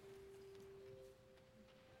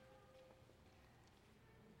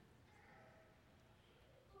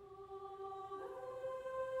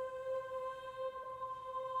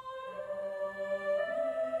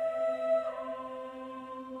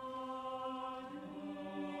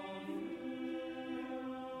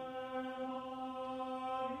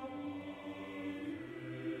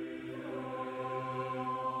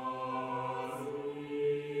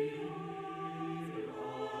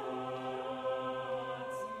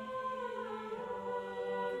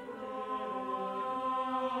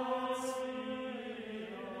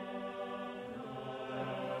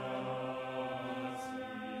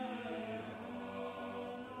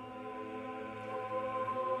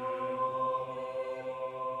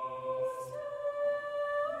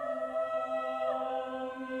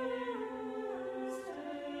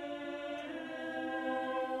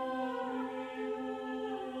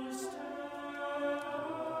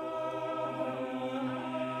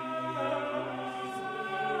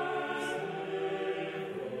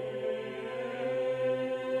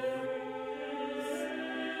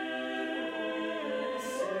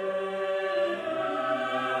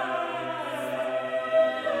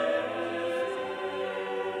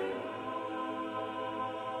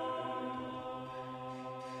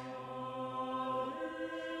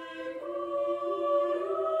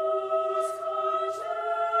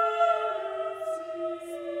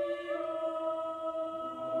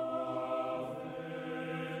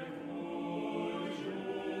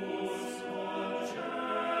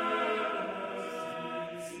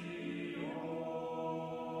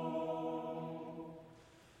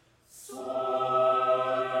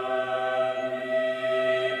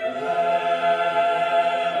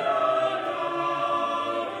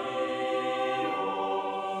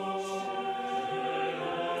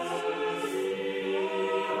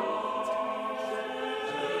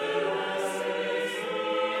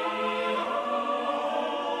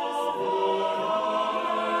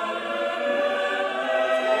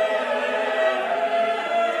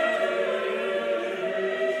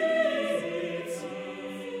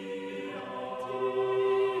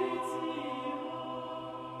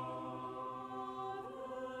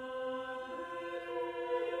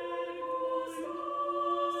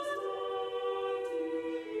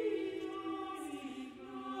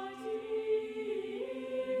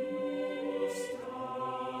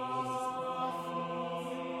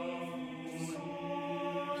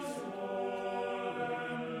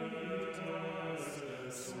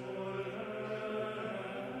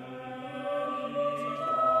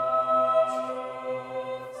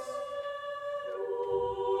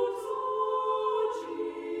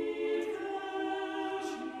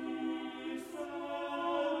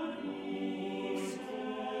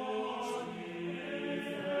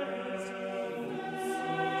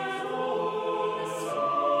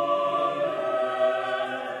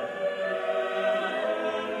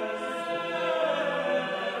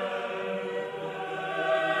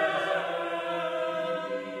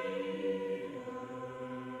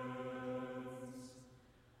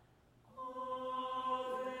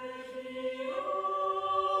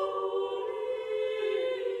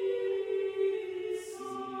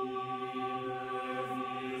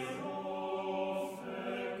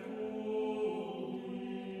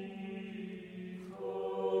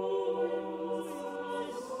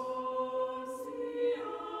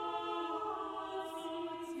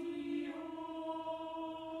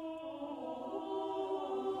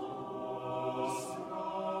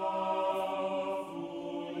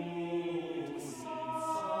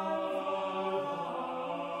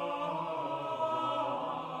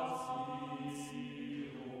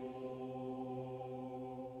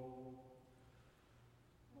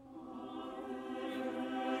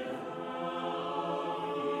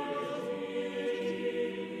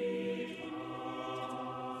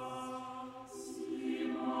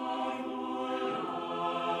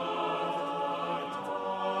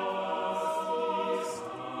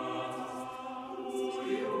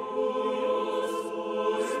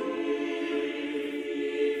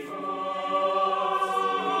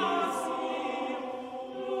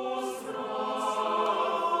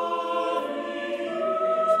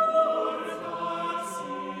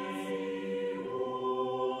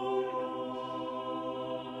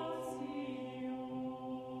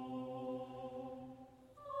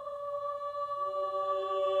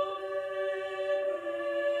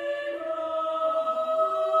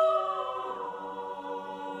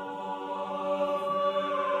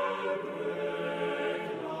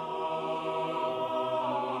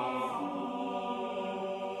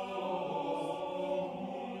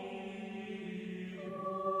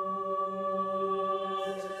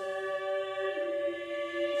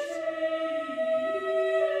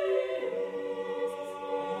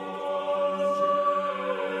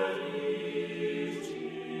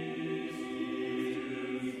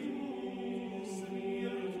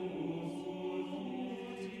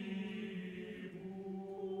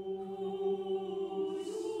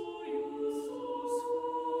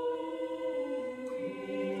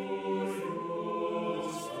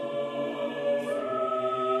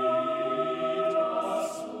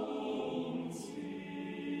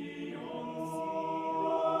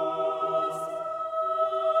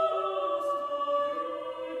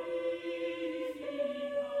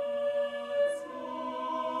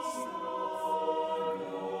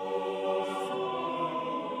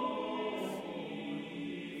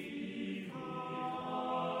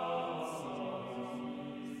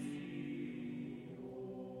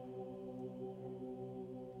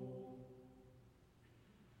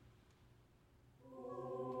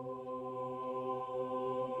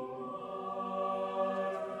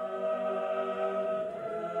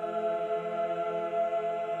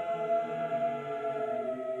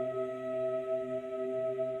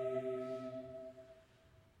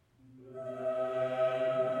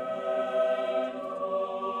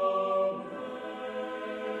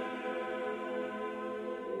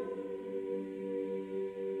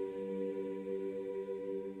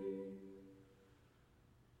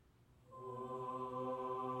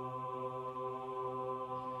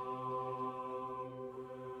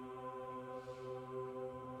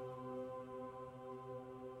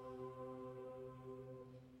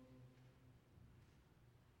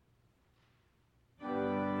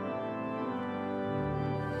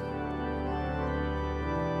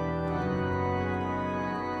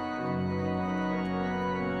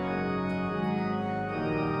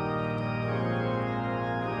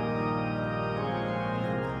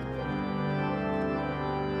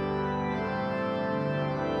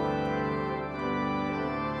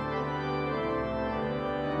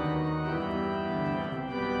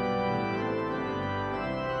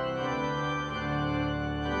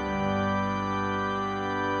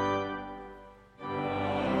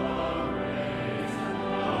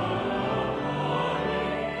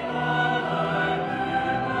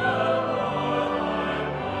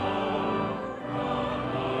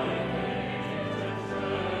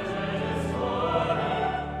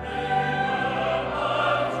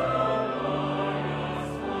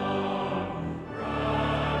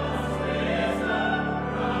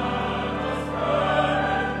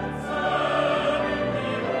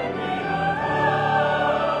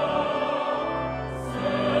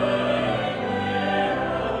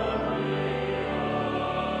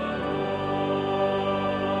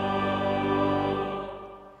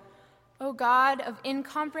 O God of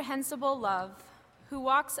incomprehensible love, who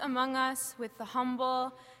walks among us with the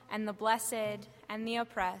humble and the blessed and the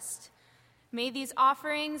oppressed, may these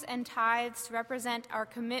offerings and tithes represent our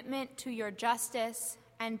commitment to your justice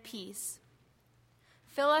and peace.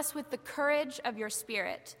 Fill us with the courage of your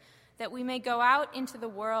Spirit, that we may go out into the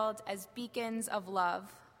world as beacons of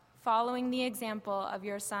love, following the example of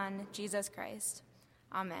your Son, Jesus Christ.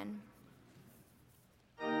 Amen.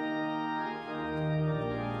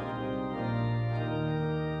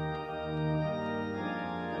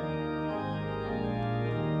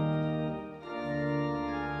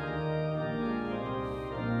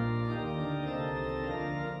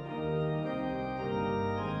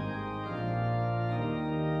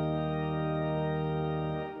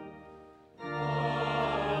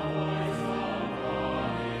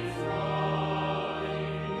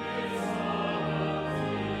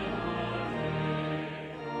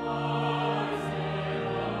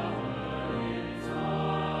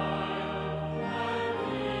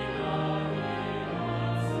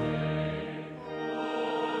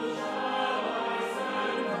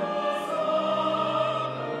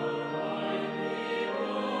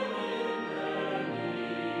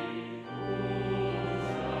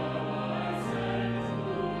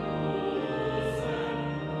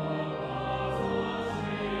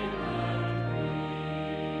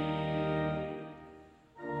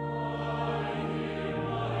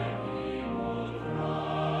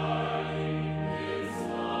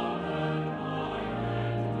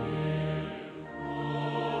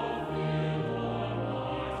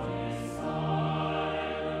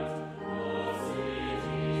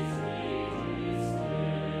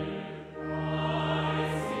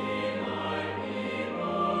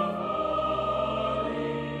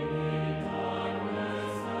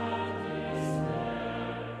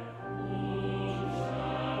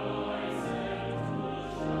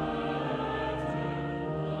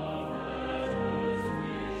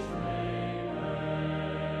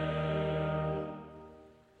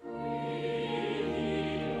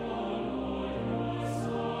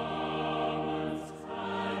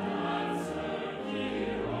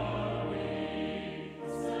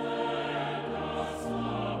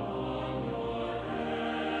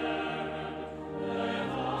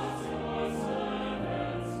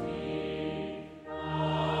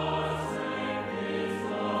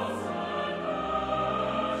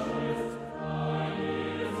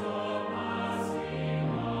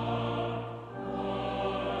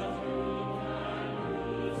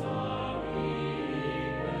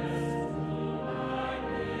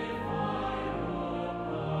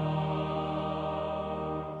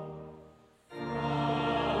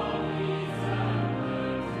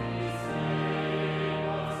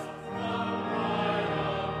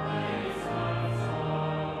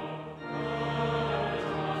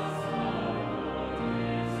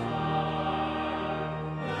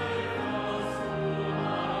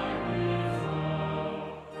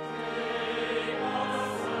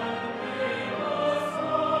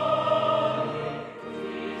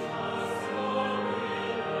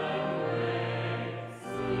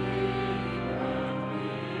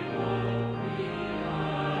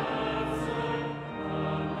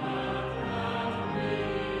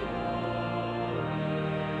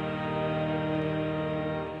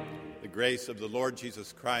 grace of the Lord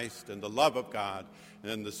Jesus Christ and the love of God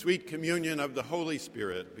and the sweet communion of the Holy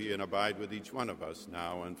Spirit be and abide with each one of us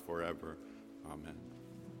now and forever. Amen.